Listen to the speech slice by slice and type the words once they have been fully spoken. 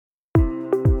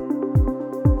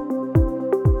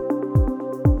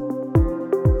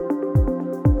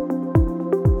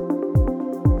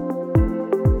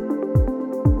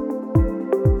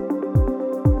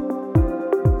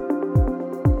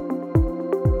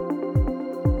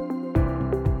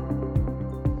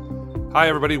Hi,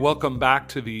 everybody. Welcome back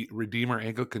to the Redeemer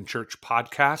Anglican Church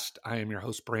podcast. I am your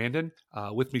host, Brandon.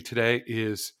 With me today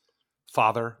is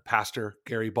Father, Pastor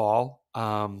Gary Ball.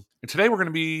 And today we're going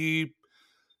to be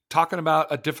talking about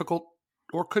a difficult,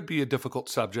 or could be a difficult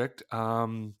subject,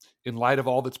 in light of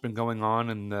all that's been going on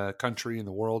in the country and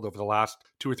the world over the last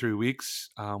 2 or 3 weeks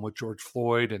with George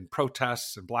Floyd and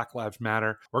protests and Black Lives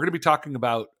Matter. We're going to be talking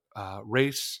about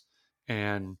race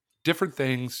and different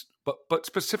things, but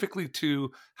specifically to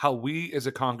how we as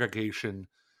a congregation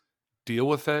deal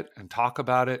with it and talk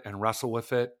about it and wrestle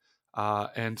with it.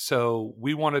 And so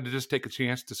we wanted to just take a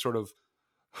chance to sort of,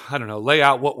 lay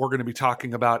out what we're going to be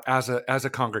talking about as a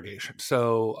congregation.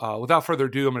 So without further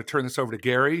ado, I'm going to turn this over to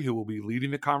Gary, who will be leading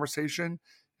the conversation,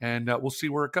 and we'll see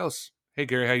where it goes. Hey,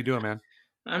 Gary, how you doing, man?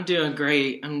 I'm doing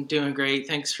great.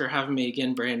 Thanks for having me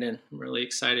again, Brandon. I'm really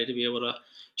excited to be able to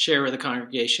share with the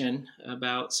congregation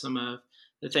about some of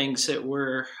the things that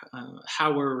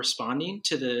how we're responding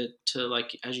to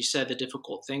like, as you said, the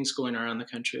difficult things going around the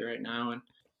country right now.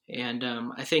 And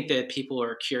I think that people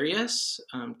are curious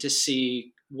to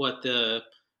see what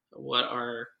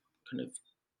our kind of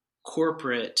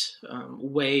corporate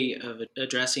way of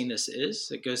addressing this is.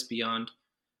 That goes beyond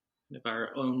kind of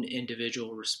our own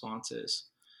individual responses.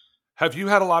 Have you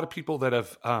had a lot of people that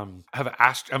have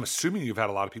asked? I'm assuming you've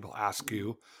had a lot of people ask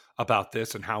you about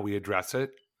this and how we address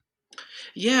it.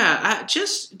 Yeah,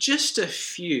 just a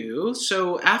few.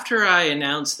 So after I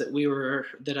announced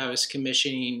that I was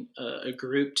commissioning a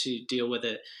group to deal with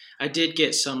it, I did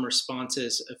get some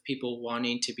responses of people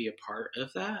wanting to be a part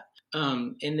of that.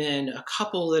 And then a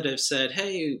couple that have said,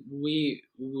 "Hey,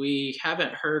 we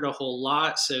haven't heard a whole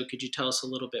lot, so could you tell us a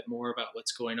little bit more about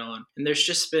what's going on?" And there's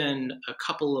just been a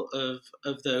couple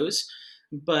of those.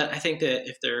 But I think that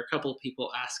if there are a couple of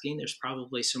people asking, there's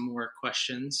probably some more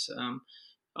questions.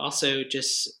 Also,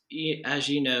 just as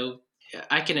you know,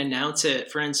 I can announce it,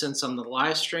 for instance, on the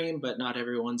live stream, but not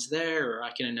everyone's there, or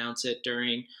I can announce it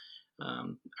during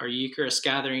our Eucharist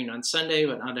gathering on Sunday,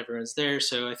 but not everyone's there.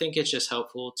 So I think it's just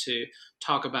helpful to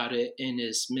talk about it in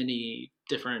as many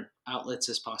different outlets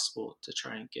as possible to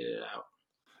try and get it out.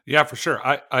 Yeah, for sure.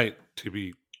 I to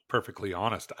be perfectly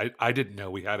honest, I didn't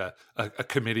know we had a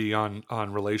committee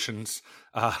on relations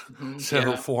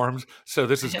Yeah. formed. So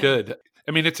this is good.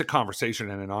 I mean, it's a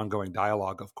conversation and an ongoing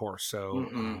dialogue, of course.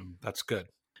 So that's good.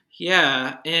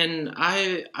 Yeah, and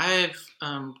I've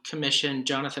commissioned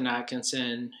Jonathan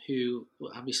Atkinson, who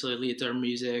obviously leads our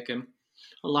music and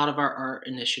a lot of our art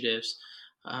initiatives,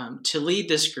 to lead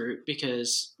this group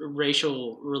because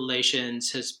racial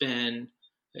relations has been,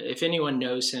 if anyone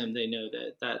knows him, they know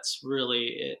that that's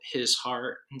really his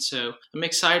heart. And so I'm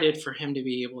excited for him to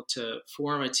be able to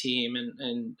form a team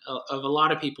and of a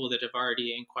lot of people that have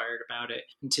already inquired about it,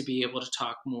 and to be able to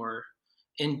talk more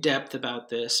in depth about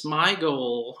this. My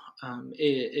goal,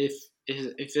 if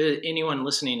anyone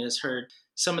listening has heard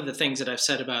some of the things that I've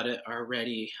said about it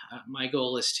already, my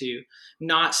goal is to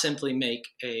not simply make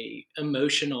a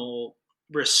emotional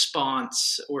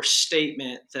response or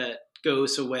statement that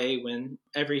goes away when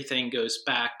everything goes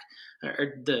back,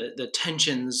 or the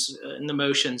tensions and the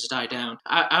emotions die down.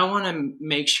 I want to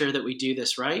make sure that we do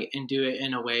this right and do it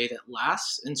in a way that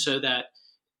lasts, and so that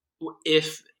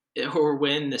if or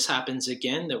when this happens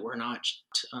again, that we're not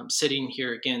sitting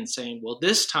here again saying, well,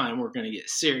 this time we're going to get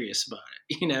serious about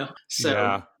it,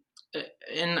 So, Yeah.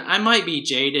 And I might be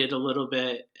jaded a little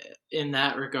bit in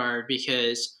that regard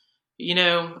because,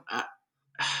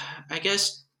 I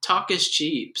guess talk is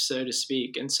cheap, so to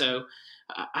speak. And so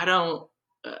I don't,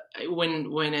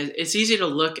 when it's easy to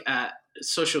look at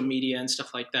social media and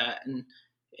stuff like that and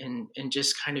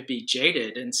just kind of be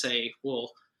jaded and say,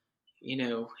 well,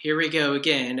 here we go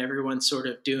again. Everyone's sort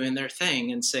of doing their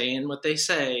thing and saying what they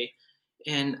say.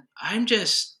 And I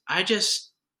just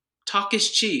talk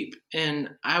is cheap.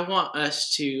 And I want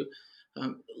us to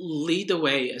lead the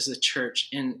way as a church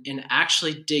in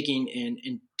actually digging in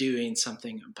and doing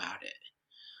something about it.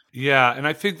 Yeah, and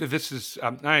I think that this is.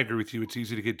 I agree with you. It's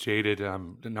easy to get jaded.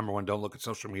 Number one, don't look at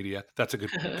social media. That's a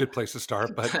good place to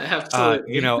start. But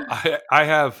Absolutely. I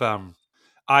have.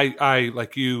 I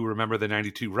like you remember the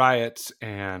 '92 riots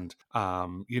and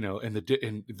and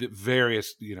the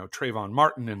various Trayvon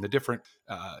Martin and the different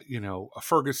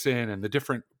Ferguson and the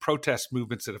different protest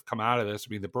movements that have come out of this.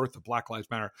 I mean, the birth of Black Lives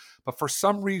Matter. But for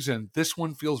some reason, this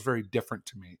one feels very different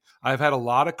to me. I've had a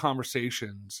lot of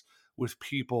conversations with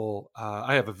people.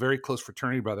 I have a very close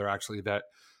fraternity brother actually that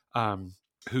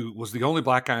who was the only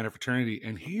Black guy in a fraternity,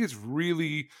 and he has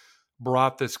really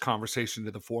brought this conversation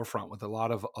to the forefront with a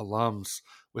lot of alums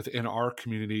within our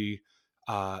community,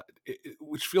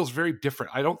 which feels very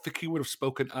different. I don't think he would have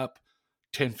spoken up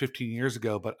 10, 15 years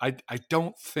ago, but I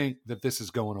don't think that this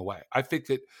is going away. I think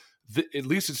that at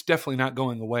least it's definitely not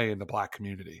going away in the Black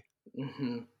community.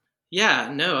 Mm-hmm.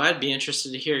 Yeah, no, I'd be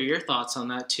interested to hear your thoughts on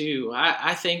that too.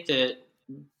 I think that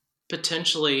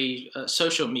potentially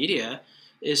social media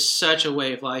is such a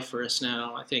way of life for us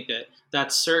now. I think that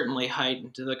that's certainly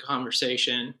heightened the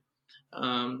conversation,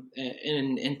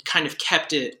 and kind of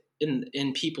kept it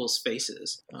in people's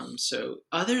faces. So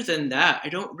other than that, I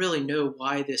don't really know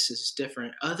why this is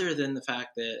different, other than the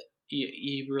fact that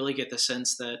you really get the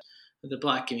sense that the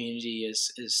Black community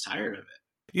is tired of it.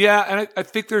 Yeah, and I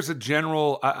think there's a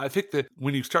general. I think that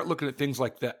when you start looking at things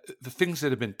like that, the things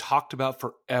that have been talked about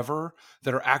forever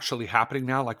that are actually happening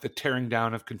now, like the tearing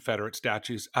down of Confederate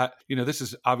statues. This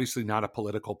is obviously not a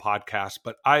political podcast,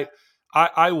 but I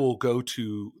will go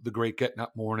to the Great Getting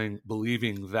Up morning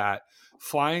believing that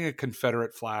flying a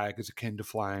Confederate flag is akin to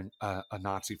flying a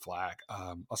Nazi flag,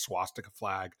 a swastika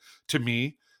flag. To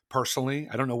me personally,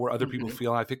 I don't know where other people Mm-hmm.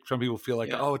 feel. I think some people feel like,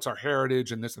 Yeah. oh, it's our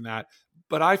heritage and this and that.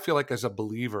 But I feel like as a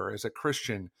believer, as a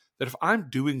Christian, that if I'm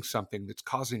doing something that's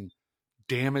causing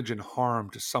damage and harm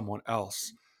to someone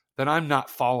else, then I'm not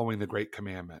following the great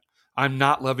commandment. I'm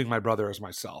not loving my brother as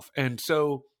myself. And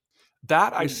so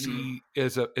that I Mm-hmm. see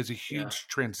as a Yeah. huge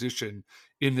transition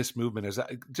in this movement. Is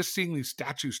just seeing these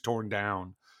statues torn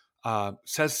down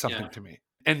says something Yeah. to me.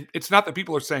 And it's not that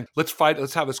people are saying, let's fight,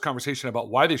 let's have this conversation about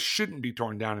why they shouldn't be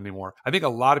torn down anymore. I think a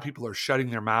lot of people are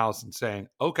shutting their mouths and saying,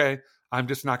 okay, I'm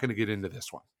just not going to get into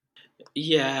this one.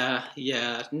 Yeah,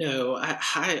 yeah. No,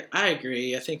 I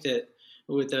agree. I think that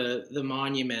with the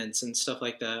monuments and stuff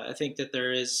like that, I think that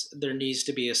there needs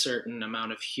to be a certain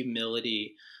amount of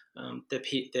humility,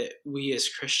 that we as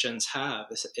Christians have,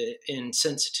 in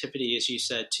sensitivity, as you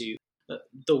said, to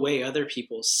the way other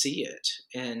people see it.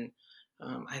 And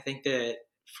I think that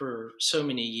for so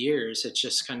many years, it's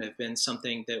just kind of been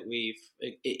something that we've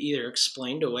either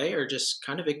explained away or just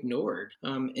kind of ignored.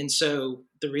 And so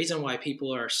the reason why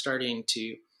people are starting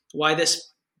to, why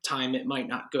this time it might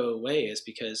not go away, is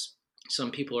because some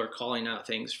people are calling out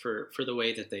things for the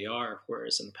way that they are,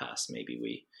 whereas in the past maybe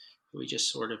we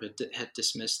just sort of had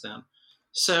dismissed them.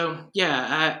 So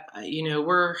yeah,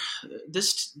 we're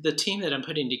the team that I'm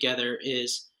putting together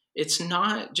is, it's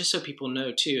not, just so people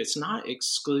know too, it's not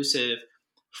exclusive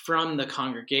from the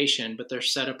congregation, but they're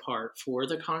set apart for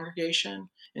the congregation.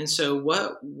 And so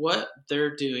what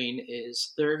they're doing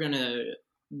is they're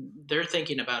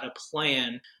thinking about a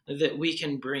plan that we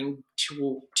can bring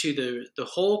to the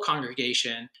whole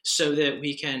congregation, so that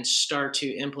we can start to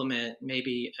implement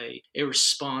maybe a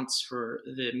response for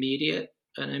the immediate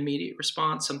an immediate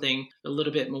response, something a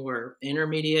little bit more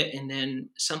intermediate, and then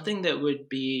something that would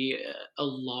be a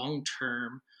long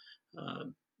term uh,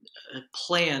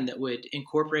 plan that would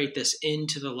incorporate this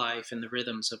into the life and the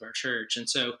rhythms of our church. And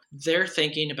so they're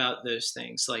thinking about those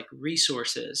things like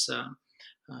resources,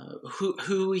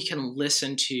 who we can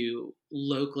listen to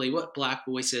locally, what Black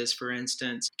voices, for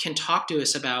instance, can talk to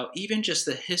us about even just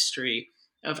the history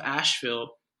of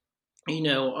Asheville.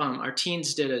 Our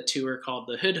teens did a tour called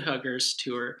the Hood Huggers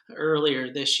Tour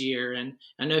earlier this year, and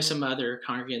I know some other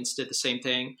congregants did the same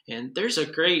thing. And there's a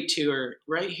great tour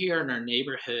right here in our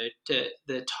neighborhood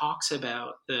that talks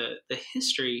about the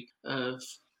history of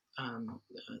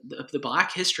the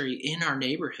Black history in our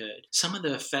neighborhood, some of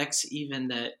the effects even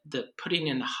that the putting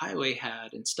in the highway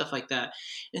had, and stuff like that.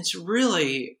 And it's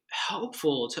really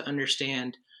helpful to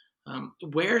understand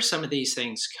where some of these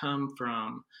things come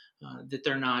from, that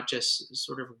they're not just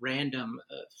sort of random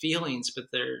feelings, but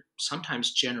they're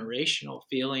sometimes generational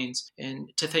feelings, and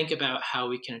to think about how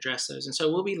we can address those. And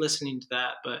so we'll be listening to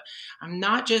that. But I'm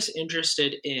not just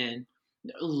interested in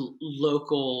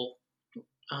local,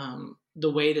 the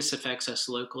way this affects us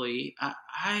locally.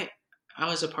 I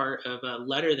was a part of a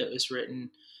letter that was written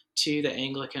to the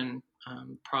Anglican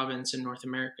province in North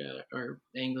America, or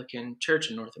Anglican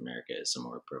Church in North America is a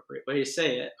more appropriate way to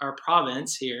say it, our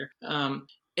province here.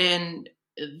 And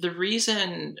the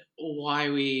reason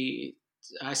why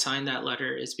I signed that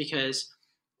letter is because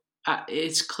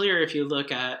it's clear, if you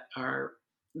look at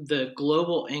the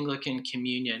global Anglican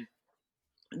communion,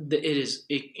 it is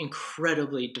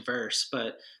incredibly diverse.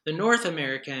 But the North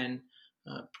American,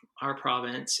 our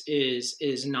province,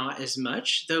 is not as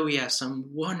much, though we have some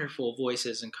wonderful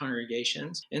voices and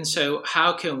congregations. And so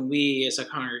how can we as a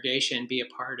congregation be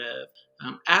a part of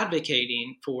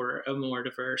advocating for a more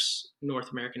diverse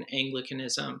North American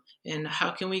Anglicanism? And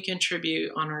how can we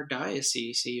contribute on our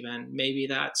diocese even? Maybe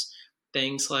that's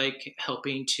things like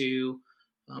helping to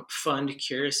fund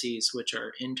curacies, which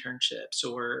are internships,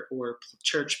 or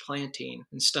church planting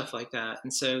and stuff like that.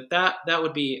 And so that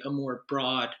would be a more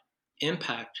broad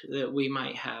impact that we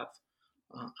might have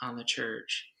on the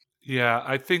church. Yeah,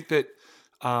 I think that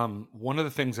one of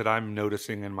the things that I'm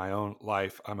noticing in my own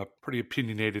life, I'm a pretty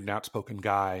opinionated and outspoken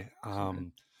guy.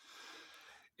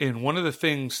 And one of the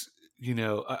things,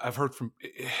 I've heard from,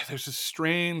 there's this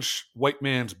strange white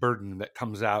man's burden that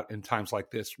comes out in times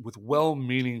like this with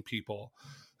well-meaning people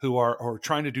who are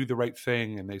trying to do the right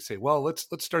thing. And they say, well, let's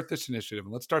start this initiative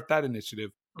and let's start that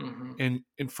initiative. Mm-hmm.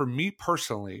 And for me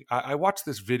personally, I watched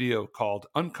this video called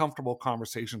Uncomfortable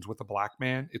Conversations with a Black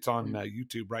Man. It's on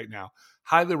YouTube right now.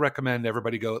 Highly recommend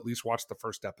everybody go at least watch the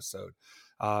first episode.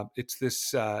 It's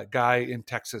this guy in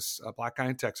Texas, a Black guy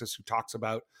in Texas, who talks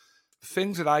about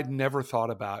things that I'd never thought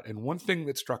about. And one thing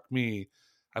that struck me,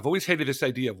 I've always hated this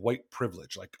idea of white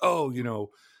privilege. Like, oh,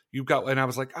 you've got, and I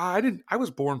was like, I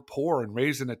was born poor and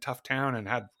raised in a tough town and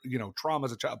had, trauma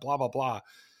as a child, blah, blah, blah.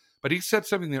 But he said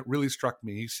something that really struck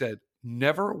me. He said,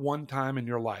 never one time in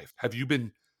your life have you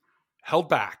been held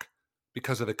back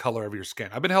because of the color of your skin.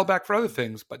 I've been held back for other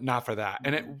things, but not for that.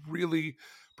 And it really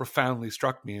profoundly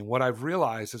struck me. And what I've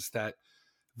realized is that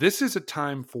this is a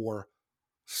time for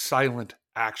silent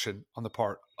action on the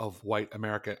part of white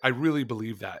America. I really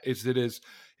believe that it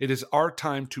is our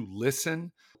time to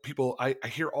listen. People, I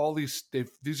hear all these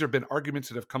have been arguments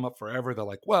that have come up forever. They're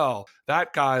like, well,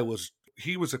 that guy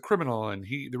he was a criminal, and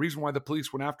the reason why the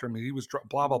police went after him, he was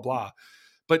blah, blah, blah.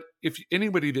 But if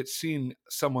anybody that's seen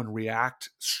someone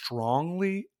react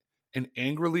strongly and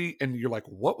angrily, and you're like,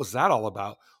 what was that all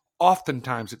about?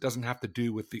 Oftentimes it doesn't have to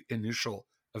do with the initial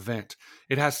event.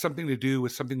 It has something to do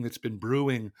with something that's been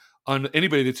brewing.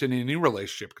 Anybody that's in any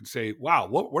relationship can say, wow,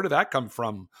 where did that come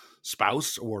from,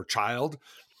 spouse or child?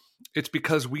 It's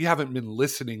because we haven't been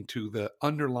listening to the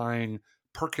underlying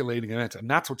percolating events. And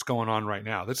that's what's going on right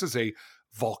now. This is a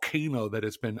volcano that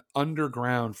has been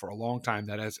underground for a long time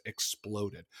that has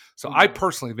exploded. So I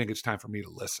personally think it's time for me to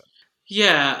listen.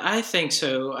 Yeah, I think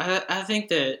so. I think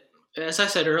that, as I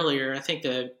said earlier, I think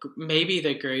that maybe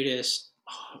the greatest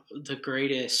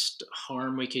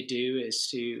harm we could do is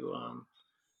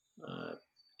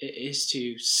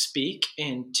to speak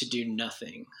and to do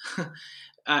nothing.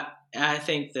 I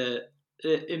think that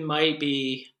it might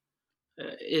be.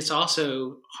 It's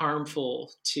also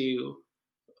harmful to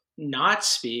not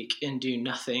speak and do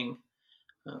nothing.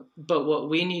 But what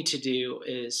we need to do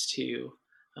is to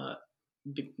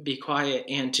be quiet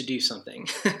and to do something.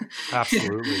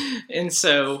 Absolutely. And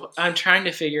so I'm trying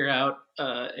to figure out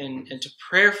and to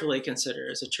prayerfully consider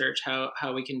as a church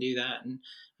how we can do that.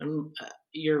 And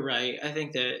you're right. I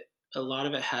think that a lot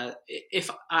of it has. If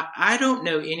I don't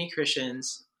know any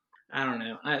Christians. I don't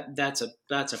know. That's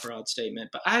a broad statement,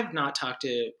 but I've not talked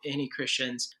to any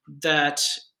Christians that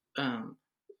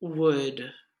would.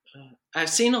 I've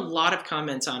seen a lot of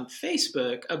comments on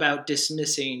Facebook about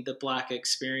dismissing the Black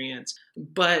experience,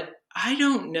 but I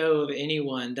don't know of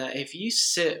anyone that if you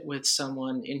sit with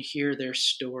someone and hear their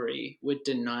story would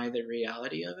deny the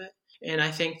reality of it. And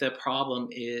I think the problem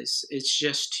is it's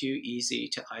just too easy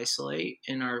to isolate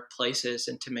in our places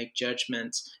and to make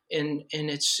judgments. And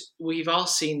we've all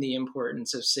seen the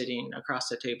importance of sitting across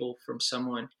the table from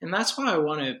someone. And that's why I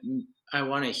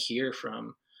want to hear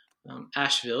from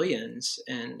Ashevilleans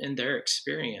and their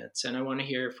experience. And I want to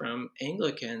hear from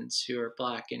Anglicans who are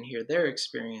Black and hear their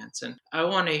experience. And I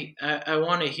want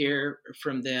to hear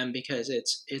from them because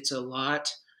it's a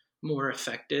lot more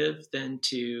effective than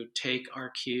to take our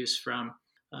cues from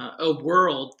a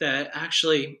world that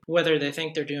actually, whether they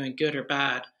think they're doing good or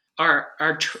bad, are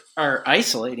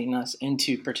isolating us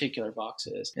into particular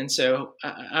boxes. And so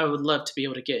I would love to be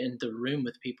able to get in the room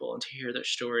with people and to hear their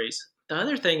stories. The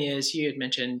other thing is, you had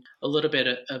mentioned a little bit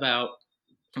about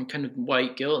kind of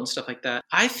white guilt and stuff like that.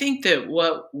 I think that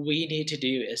what we need to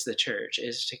do as the church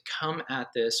is to come at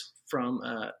this from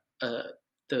a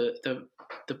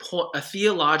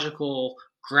theological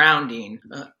grounding.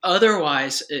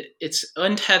 Otherwise, it's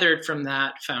untethered from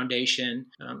that foundation.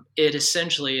 It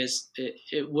essentially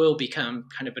it will become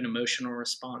kind of an emotional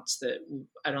response that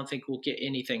I don't think will get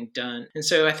anything done. And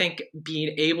so I think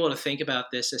being able to think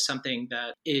about this as something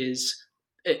that is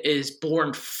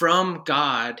born from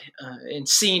God and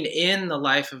seen in the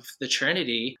life of the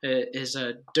Trinity is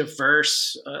a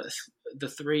diverse the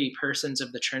three persons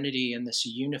of the Trinity in this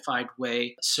unified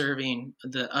way, serving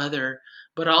the other,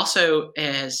 but also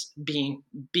as being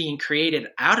created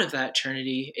out of that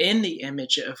Trinity in the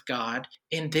image of God,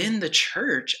 and then the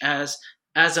church as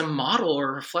a model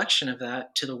or reflection of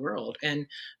that to the world. And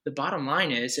the bottom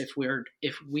line is, if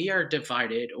we are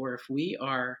divided, or if we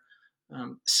are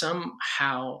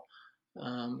somehow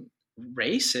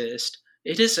racist,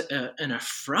 it is an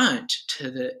affront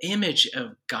to the image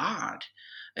of God.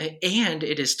 And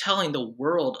it is telling the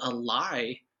world a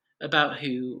lie about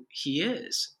who he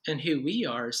is and who we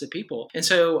are as the people. And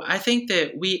so I think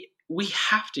that we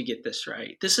have to get this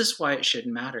right. This is why it should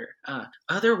matter.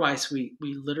 Otherwise, we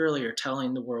literally are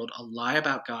telling the world a lie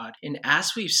about God. And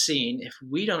as we've seen, if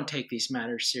we don't take these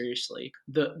matters seriously,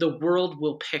 the world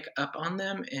will pick up on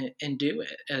them and do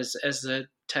it. As the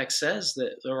text says,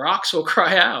 that the rocks will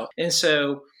cry out. And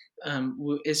so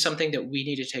it's something that we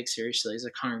need to take seriously as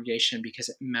a congregation because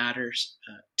it matters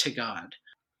to God.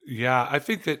 Yeah, I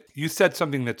think that you said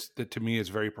something that to me is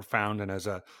very profound, and as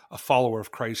a follower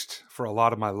of Christ for a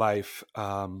lot of my life,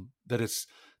 that is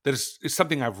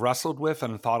something I've wrestled with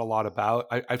and thought a lot about.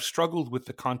 I've struggled with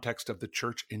the context of the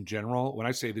church in general. When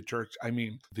I say the church, I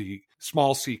mean the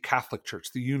small C Catholic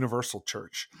Church, the universal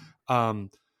church.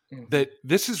 That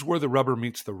this is where the rubber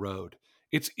meets the road.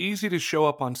 It's easy to show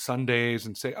up on Sundays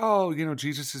and say, "Oh,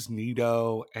 Jesus is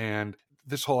neato," and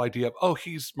this whole idea of, "Oh,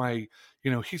 he's my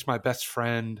best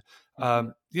friend."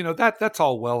 That's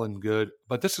all well and good,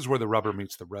 but this is where the rubber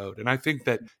meets the road. And I think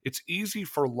that it's easy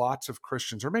for lots of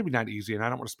Christians, or maybe not easy, and I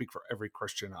don't want to speak for every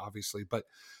Christian, obviously, but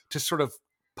to sort of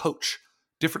poach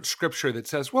different scripture that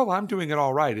says, well, I'm doing it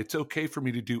all right. It's okay for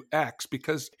me to do X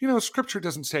because, scripture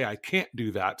doesn't say I can't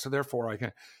do that. So therefore I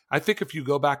can. I think if you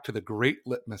go back to the great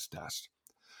litmus test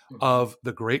of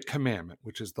the great commandment,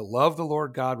 which is to love the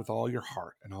Lord God with all your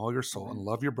heart and all your soul and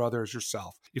love your brother as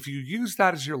yourself. If you use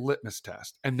that as your litmus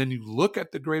test, and then you look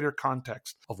at the greater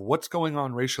context of what's going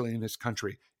on racially in this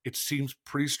country, it seems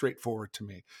pretty straightforward to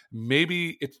me.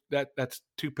 Maybe that's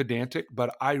too pedantic,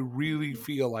 but I really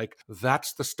feel like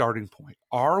that's the starting point.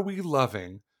 Are we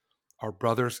loving our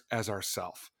brothers as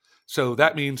ourselves? So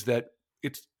that means that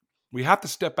we have to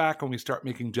step back when we start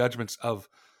making judgments of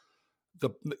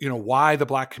why the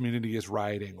Black community is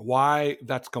rioting, why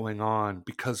that's going on,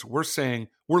 because we're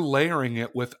layering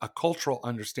it with a cultural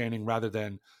understanding rather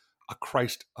than a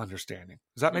Christ understanding.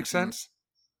 Does that make sense?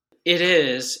 It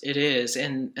is.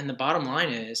 And the bottom line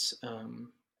is,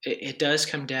 it does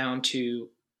come down to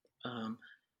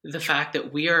the fact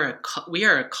that we are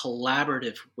a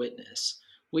collaborative witness.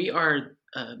 We are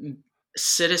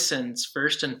citizens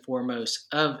first and foremost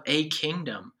of a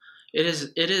kingdom. It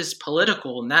is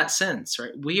political in that sense,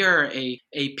 right? We are a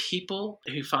people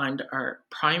who find our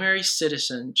primary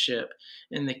citizenship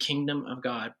in the kingdom of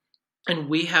God. And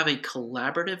we have a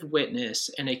collaborative witness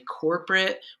and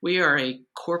we are a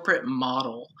corporate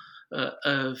model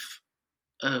of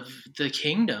the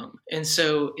kingdom. And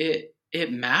so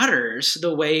it matters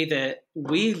the way that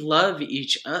we love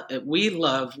we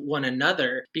love one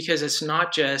another, because it's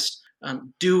not just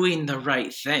doing the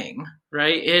right thing,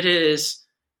 right? It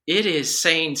is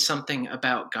saying something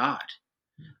about God.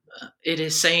 It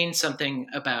is saying something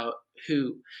about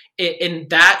who, and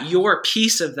that your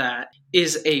piece of that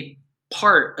is a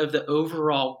part of the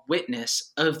overall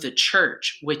witness of the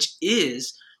church, which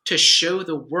is to show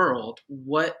the world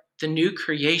what the new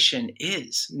creation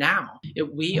is now.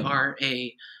 We are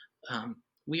a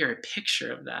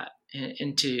picture of that,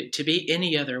 and to be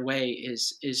any other way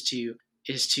is to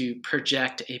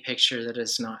project a picture that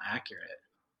is not accurate.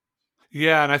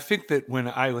 Yeah, and I think that when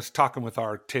I was talking with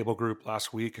our table group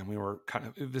last week, and we were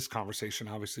this conversation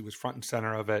obviously was front and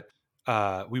center of it.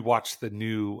 We watched the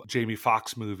new Jamie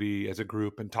Foxx movie as a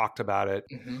group and talked about it.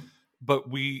 Mm-hmm. But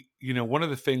one of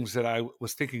the things that I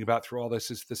was thinking about through all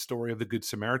this is the story of the Good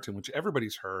Samaritan, which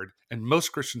everybody's heard, and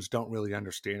most Christians don't really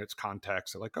understand its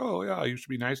context. They're like, oh yeah, you should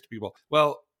be nice to people.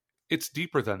 Well, it's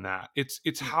deeper than that. It's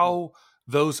mm-hmm. how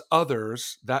those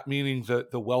others, that meaning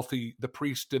the wealthy, the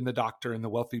priest and the doctor and the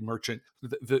wealthy merchant,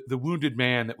 the wounded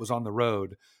man that was on the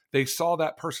road, they saw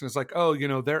that person as like, oh,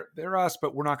 they're us,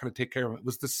 but we're not going to take care of them. It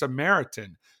was the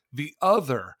Samaritan, the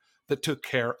other, that took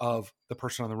care of the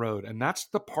person on the road. And that's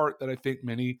the part that I think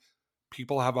many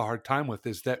people have a hard time with,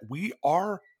 is that we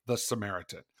are the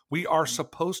Samaritan. We are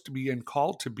supposed to be and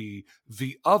called to be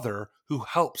the other who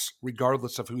helps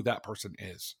regardless of who that person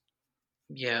is.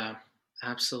 Yeah,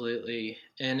 absolutely.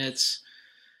 And it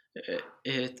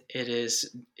is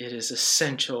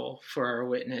essential for our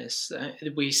witness.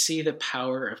 We see the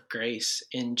power of grace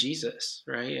in Jesus,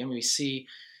 right? And we see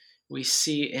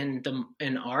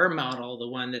in our model, the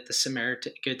one that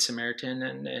the Good Samaritan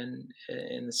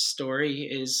and the story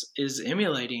is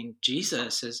emulating.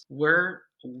 Jesus is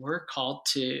we're called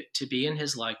to be in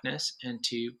his likeness and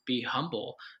to be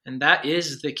humble, and that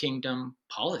is the kingdom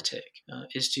politic,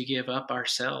 is to give up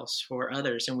ourselves for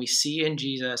others. And we see in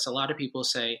Jesus, a lot of people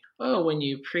say, oh, when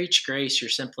you preach grace, you're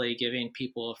simply giving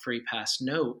people a free pass.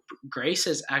 No, grace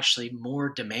is actually more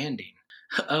demanding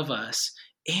of us.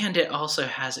 and it also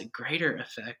has a greater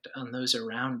effect on those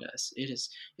around us. It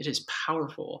is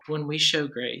powerful when we show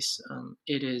grace.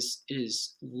 It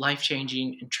is life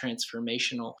changing and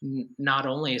transformational, not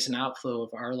only as an outflow of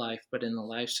our life, but in the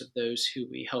lives of those who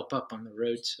we help up on the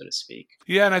road, so to speak.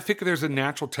 Yeah, and I think there's a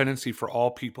natural tendency for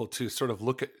all people to sort of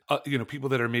look at people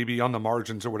that are maybe on the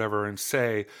margins or whatever and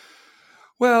say,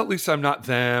 well, at least I'm not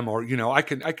them, or I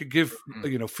could give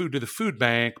food to the food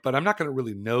bank, but I'm not going to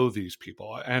really know these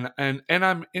people. And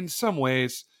I'm in some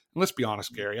ways, and let's be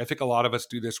honest, Gary, I think a lot of us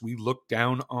do this. We look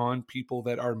down on people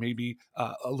that are maybe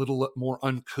a little more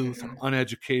uncouth or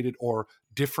uneducated or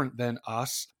different than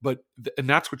us. And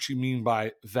that's what you mean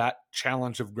by that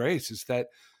challenge of grace, is that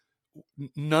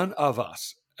none of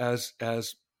us as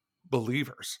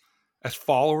believers, as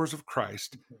followers of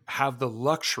Christ, have the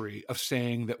luxury of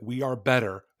saying that we are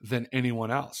better than anyone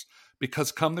else.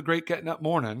 Because come the great getting up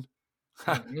morning,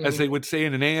 as they would say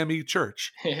in an AME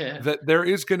church, that there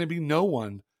is going to be no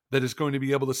one that is going to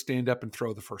be able to stand up and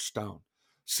throw the first stone.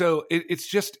 So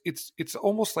it's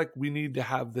almost like we need to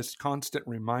have this constant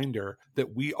reminder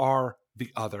that we are the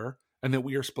other, and that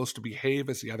we are supposed to behave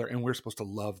as the other, and we're supposed to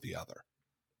love the other.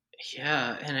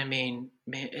 Yeah, and I mean,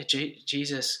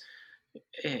 Jesus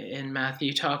in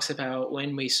Matthew talks about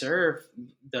when we serve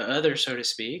the other, so to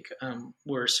speak,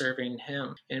 we're serving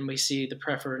him. And we see the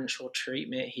preferential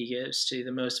treatment he gives to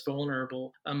the most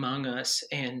vulnerable among us.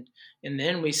 And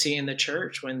then we see in the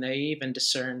church when they even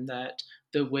discern that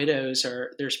the widows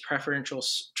there's preferential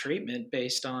treatment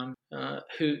based on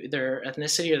who their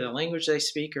ethnicity or the language they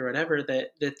speak or whatever,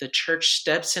 that the church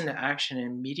steps into action and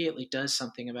immediately does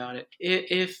something about it.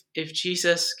 If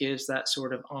Jesus gives that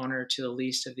sort of honor to the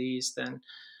least of these, then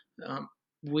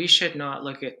we should not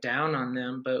look it down on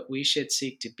them, but we should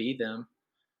seek to be them.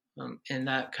 And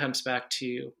that comes back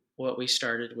to what we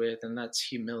started with, and that's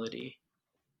humility.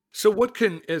 So what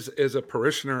can, as a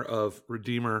parishioner of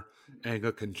Redeemer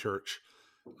Anglican Church,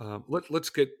 let's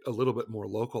get a little bit more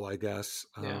local, I guess.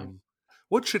 Yeah.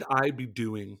 What should I be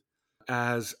doing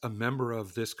as a member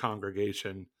of this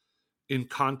congregation in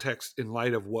context, in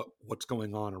light of what's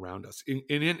going on around us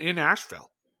in Asheville?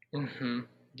 Mm-hmm.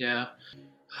 Yeah.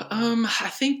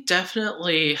 I think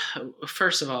definitely,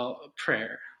 first of all,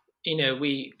 prayer.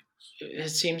 It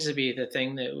seems to be the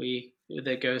thing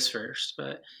that goes first,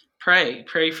 but pray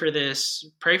for this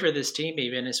team,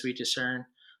 even as we discern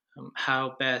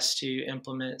how best to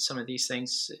implement some of these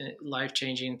things,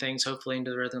 life-changing things, hopefully into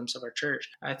the rhythms of our church.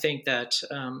 I think that,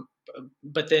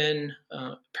 but then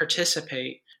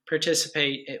participate,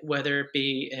 whether it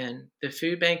be in the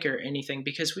food bank or anything,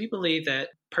 because we believe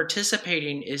that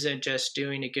participating isn't just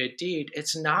doing a good deed.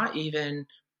 It's not even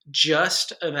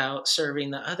just about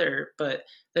serving the other, but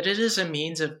that it is a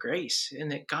means of grace, and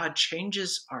that God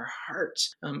changes our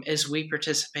hearts as we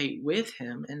participate with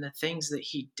him in the things that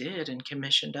he did and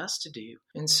commissioned us to do.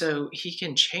 And so he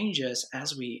can change us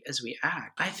as we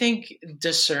act. I think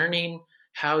discerning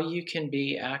how you can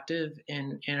be active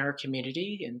in our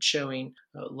community and showing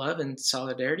love and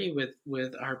solidarity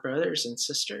with our brothers and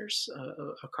sisters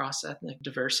across ethnic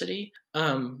diversity.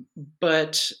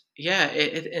 But yeah,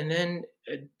 and then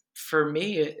for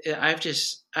me,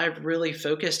 I've really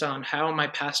focused on how am I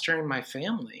pastoring my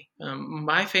family.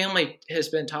 My family has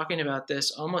been talking about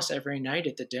this almost every night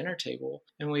at the dinner table,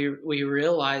 and we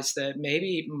realized that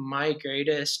maybe my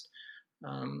greatest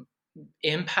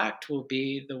impact will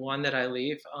be the one that I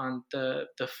leave on the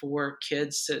 4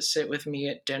 kids that sit with me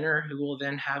at dinner, who will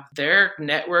then have their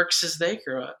networks as they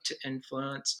grow up to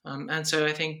influence. And so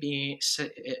I think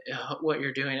what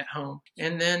you're doing at home,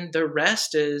 and then the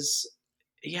rest is,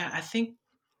 I think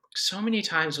so many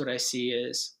times what I see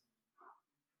is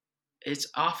it's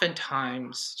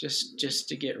oftentimes, just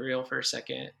to get real for a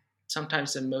second,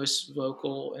 sometimes the most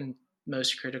vocal and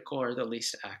most critical are the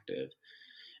least active.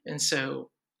 And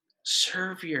so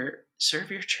serve your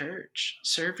church,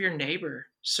 serve your neighbor,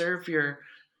 serve your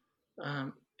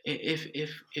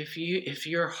if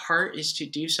your heart is to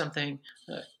do something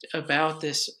about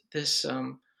this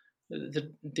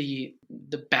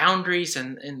the boundaries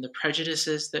and the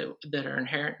prejudices that are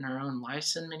inherent in our own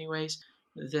lives in many ways,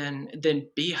 then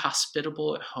be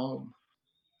hospitable at home.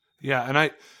 Yeah, and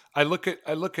I look at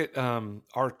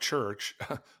our church,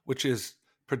 which is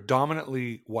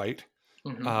predominantly white,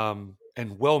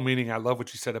 and well-meaning. I love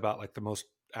what you said about like the most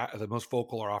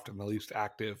vocal are often the least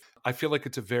active. I feel like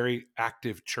it's a very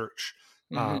active church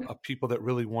of people that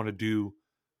really want to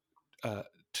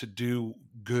do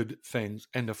good things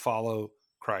and to follow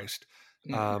Christ.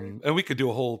 And we could do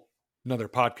a whole another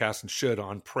podcast and should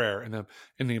on prayer and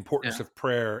the importance Yeah. of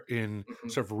prayer in Hmm.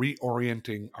 sort of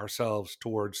reorienting ourselves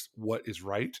towards what is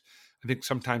right. I think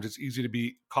sometimes it's easy to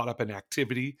be caught up in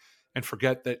activity and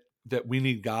forget that we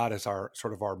need God as our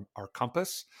sort of our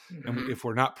compass. And Hmm. if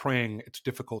we're not praying, it's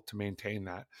difficult to maintain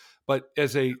that. But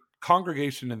as a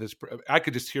congregation in this, I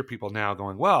could just hear people now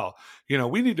going, well,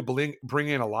 we need to bring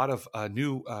in a lot of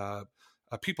new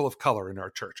people of color in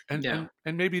our church. Yeah.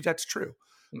 And maybe that's true.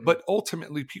 Hmm. But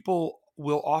ultimately, people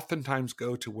will oftentimes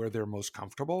go to where they're most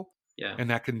comfortable. Yeah. And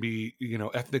that can be,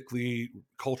 ethnically,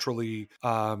 culturally,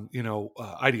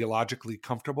 ideologically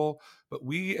comfortable. But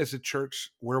we as a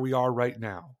church, where we are right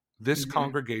now, this Hmm.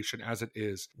 congregation as it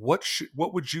is, what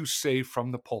would you say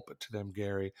from the pulpit to them,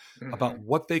 Gary, about Hmm.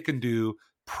 what they can do?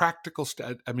 Practical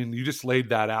I mean, you just laid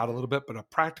that out a little bit, but a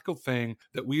practical thing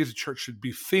that we as a church should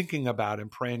be thinking about and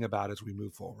praying about as we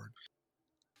move forward.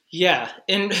 Yeah,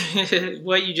 and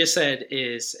what you just said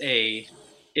is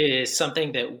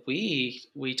something that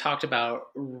we talked about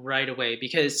right away,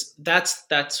 because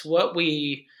that's what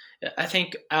I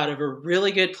think out of a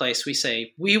really good place we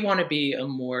say we want to be a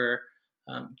more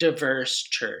diverse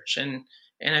church, and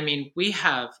I mean we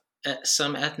have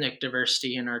some ethnic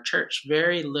diversity in our church,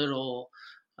 very little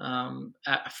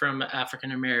from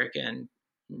African American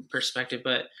perspective,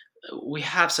 but we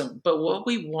have some. But what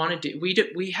we want to do,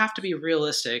 we have to be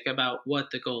realistic about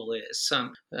what the goal is.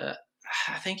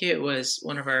 I think it was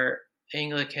one of our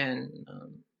Anglican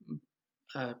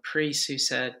priests who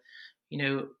said,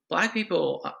 Black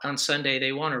people on Sunday,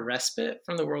 they want a respite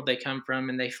from the world they come from,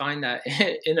 and they find that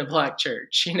in a Black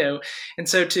church, And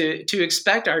so to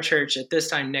expect our church at this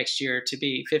time next year to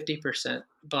be 50%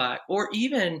 Black, or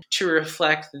even to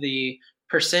reflect the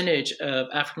percentage of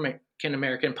African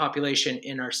American population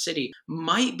in our city,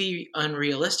 might be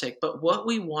unrealistic. But what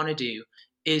we want to do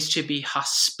is to be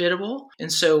hospitable.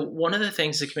 And so one of the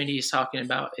things the committee is talking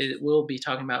about, will be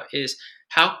talking about, is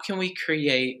how can we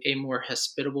create a more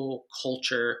hospitable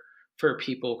culture for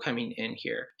people coming in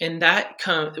here, and that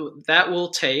will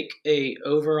take a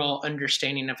overall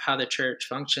understanding of how the church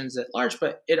functions at large,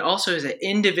 but it also is an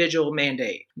individual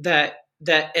mandate that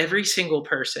every single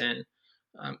person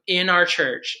in our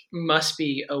church must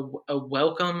be a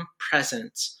welcome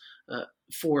presence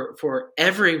for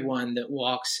everyone that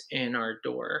walks in our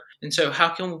door. And so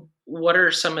what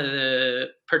are some of the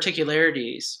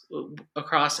particularities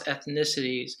across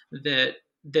ethnicities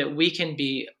that we can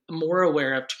be more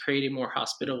aware of to create a more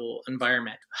hospitable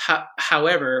environment?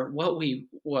 However,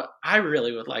 what I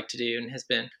really would like to do, and has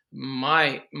been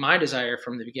my desire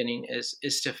from the beginning, is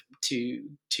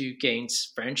to gain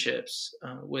friendships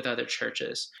with other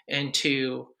churches, and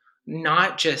to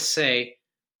not just say,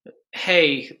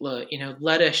 hey, look,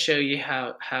 let us show you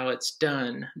how it's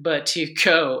done, but to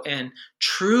go and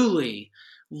truly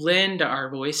lend our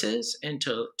voices, and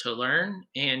to learn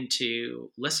and to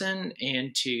listen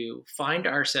and to find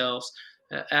ourselves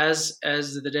as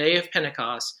the day of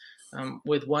Pentecost,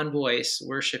 with one voice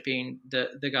worshiping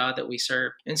the God that we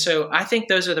serve. And so I think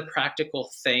those are the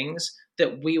practical things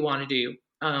that we want to do,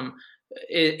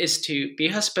 is to be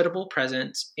hospitable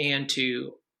presence, and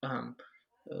to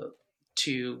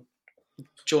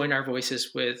join our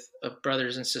voices with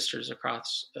brothers and sisters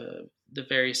across the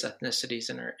various ethnicities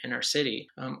in our city.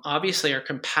 Obviously, our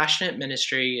compassionate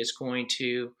ministry is going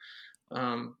to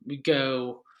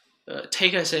go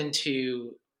take us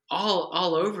into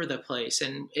all over the place,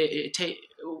 and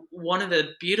one of the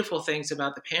beautiful things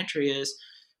about the pantry is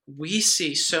we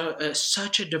see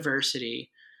such a diversity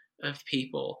of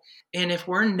people, and if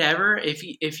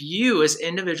you as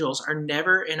individuals are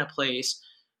never in a place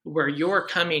where you're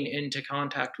coming into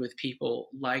contact with people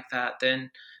like that, then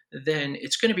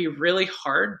it's going to be really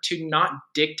hard to not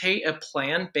dictate a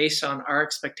plan based on our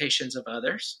expectations of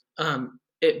others.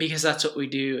 Because that's what we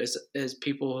do as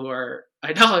people who are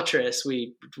idolatrous.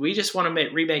 We just want to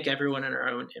remake everyone in our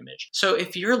own image. So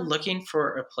if you're looking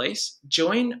for a place,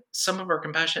 join some of our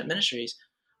compassionate ministries,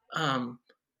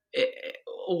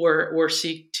 or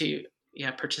seek to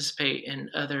participate in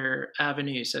other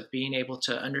avenues of being able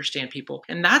to understand people.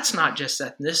 And that's not just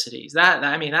ethnicities.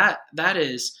 That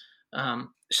is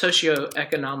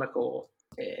socioeconomical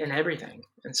and everything.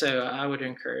 And so I would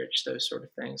encourage those sort of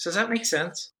things. Does that make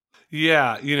sense?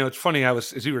 Yeah, it's funny.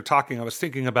 As you were talking, I was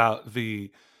thinking about you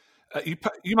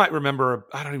might remember,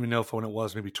 I don't even know when it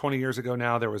was, maybe 20 years ago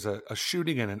now, there was a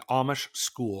shooting in an Amish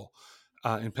school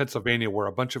in Pennsylvania where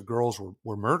a bunch of girls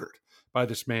were murdered by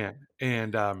this man.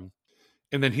 And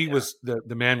then he was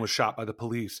the man was shot by the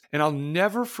police. And I'll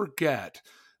never forget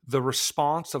the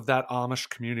response of that Amish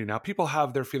community. Now, people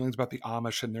have their feelings about the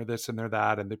Amish and they're this and they're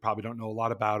that, and they probably don't know a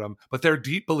lot about them, but they're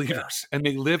deep believers and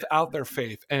they live out their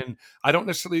faith. And I don't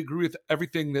necessarily agree with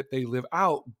everything that they live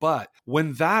out, but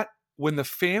when the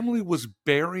family was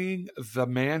burying the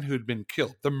man who had been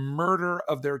killed, the murder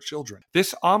of their children,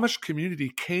 this Amish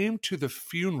community came to the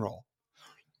funeral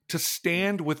to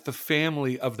stand with the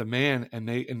family of the man, and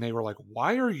they were like,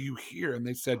 "Why are you here?" And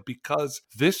they said, "Because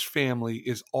this family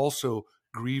is also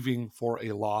grieving for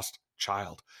a lost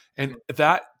child." And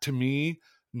that, to me,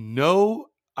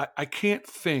 I can't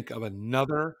think of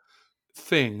another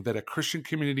thing that a Christian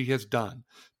community has done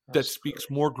that speaks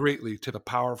more greatly to the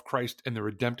power of Christ and the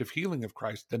redemptive healing of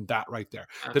Christ than that right there.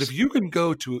 Absolutely. That if you can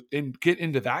go to and get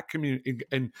into that community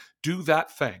and do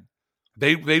that thing,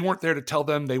 they weren't there to tell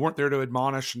them, they weren't there to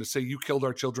admonish and to say, "You killed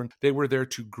our children." They were there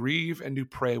to grieve and to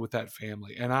pray with that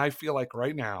family. And I feel like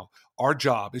right now, our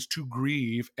job is to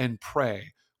grieve and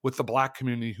pray with the Black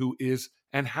community who is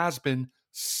and has been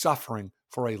suffering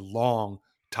for a long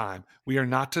time. We are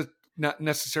not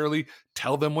necessarily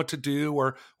tell them what to do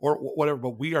or whatever,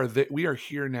 but we are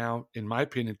here now, in my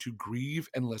opinion, to grieve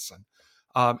and listen,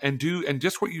 and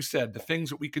just what you said, the things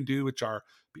that we can do, which are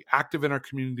be active in our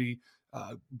community,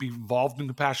 be involved in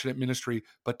compassionate ministry,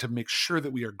 but to make sure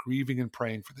that we are grieving and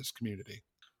praying for this community.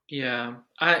 Yeah,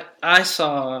 I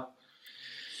saw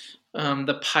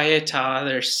the Pietà.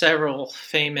 There's several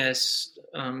famous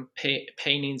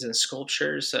paintings and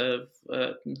sculptures of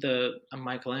the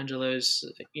Michelangelo's,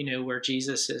 where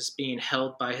Jesus is being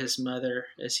held by his mother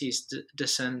as he's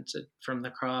descended from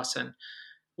the cross. And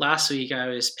last week I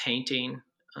was painting,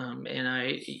 and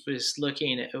I was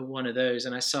looking at one of those,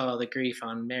 and I saw the grief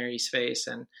on Mary's face,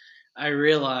 and I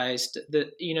realized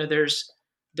that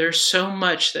there's so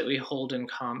much that we hold in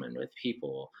common with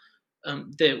people,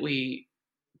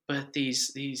 but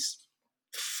these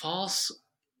false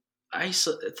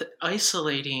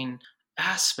isolating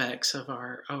aspects of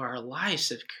our lives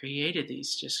have created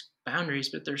these just boundaries.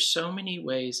 But there's so many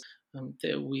ways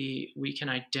that we can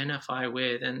identify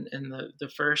with, and the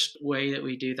first way that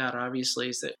we do that,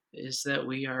 obviously, is that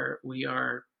we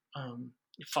are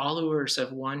followers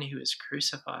of one who is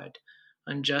crucified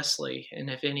unjustly. And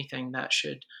if anything, that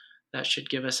should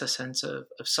give us a sense of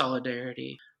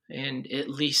solidarity, and at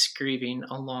least grieving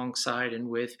alongside and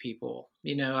with people.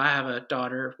 I have a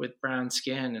daughter with brown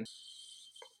skin, and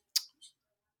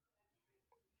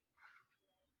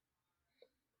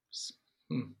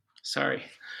sorry.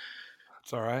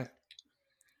 It's all right.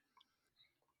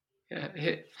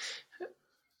 Yeah,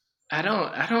 I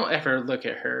don't ever look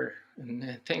at her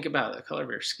and think about the color of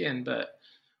her skin, but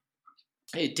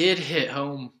it did hit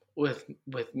home with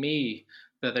me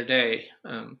the other day,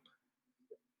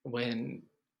 when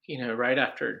right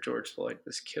after George Floyd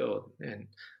was killed, and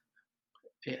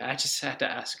I just had to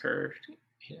ask her,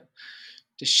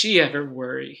 does she ever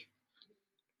worry,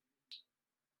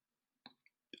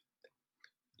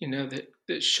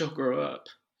 that she'll grow up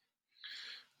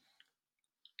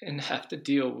and have to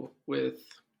deal with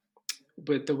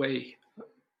the way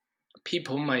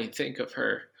people might think of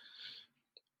her,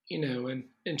 and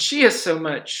she has so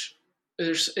much.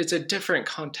 It's a different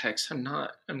context. I'm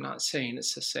not saying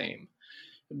it's the same,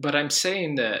 but I'm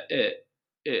saying that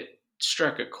it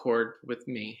struck a chord with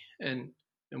me, and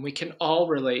we can all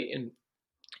relate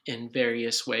in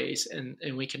various ways, and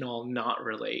we can all not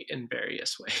relate in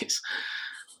various ways.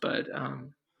 But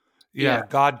yeah,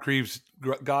 God grieves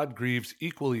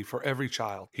equally for every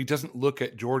child. He doesn't look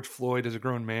at George Floyd as a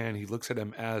grown man. He looks at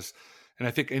him as, and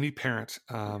I think any parent,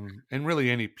 and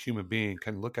really any human being,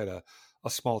 can look at a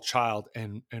small child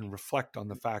and reflect on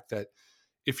the fact that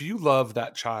if you love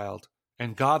that child,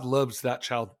 and God loves that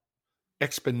child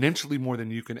exponentially more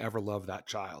than you can ever love that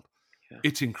child,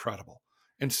 it's incredible.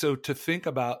 And so to think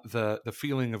about the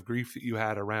feeling of grief that you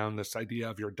had around this idea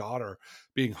of your daughter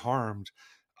being harmed,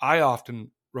 I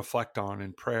often reflect on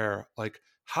in prayer, like,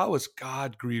 how is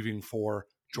God grieving for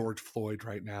George Floyd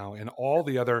right now and all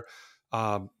the other,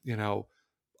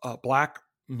 Black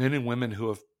men and women who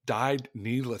have died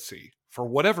needlessly for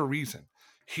whatever reason.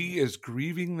 He is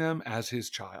grieving them as his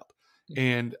child,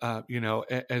 and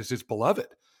as his beloved.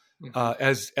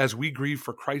 As we grieve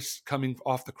for Christ coming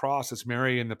off the cross, as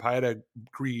Mary and the Pietà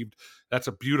grieved. That's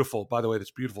a beautiful, by the way,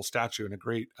 this beautiful statue and a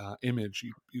great image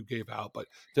you gave out. But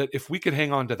that if we could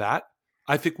hang on to that,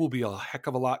 I think we'll be a heck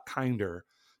of a lot kinder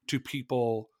to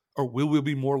people, or we'll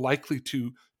be more likely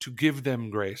to give them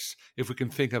grace if we can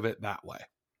think of it that way.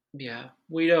 Yeah,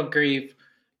 we don't grieve,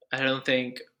 I don't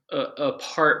think,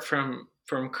 apart from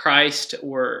Christ,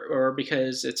 or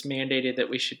because it's mandated that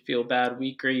we should feel bad.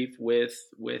 We grieve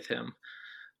with him,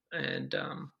 and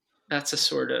that's a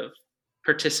sort of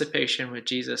participation with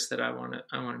Jesus that I want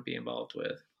to be involved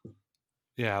with.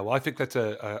 Yeah, well, I think that's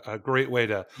a great way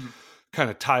to kind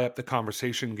of tie up the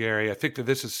conversation, Gary. I think that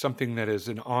this is something that is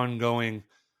an ongoing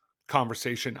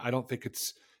conversation.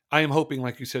 I am hoping,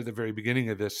 like you said at the very beginning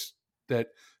of this, that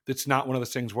it's not one of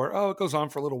those things where, it goes on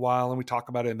for a little while and we talk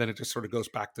about it and then it just sort of goes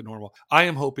back to normal. I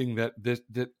am hoping that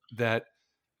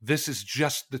this is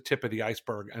just the tip of the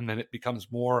iceberg, and then it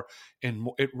becomes more and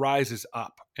more, it rises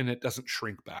up and it doesn't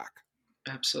shrink back.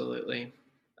 Absolutely.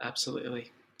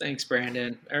 Absolutely. Thanks,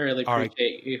 Brandon. I really All right.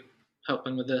 appreciate you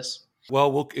helping with this.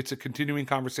 Well, it's a continuing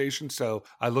conversation, so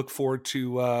I look forward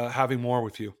to having more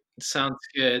with you. Sounds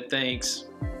good. Thanks.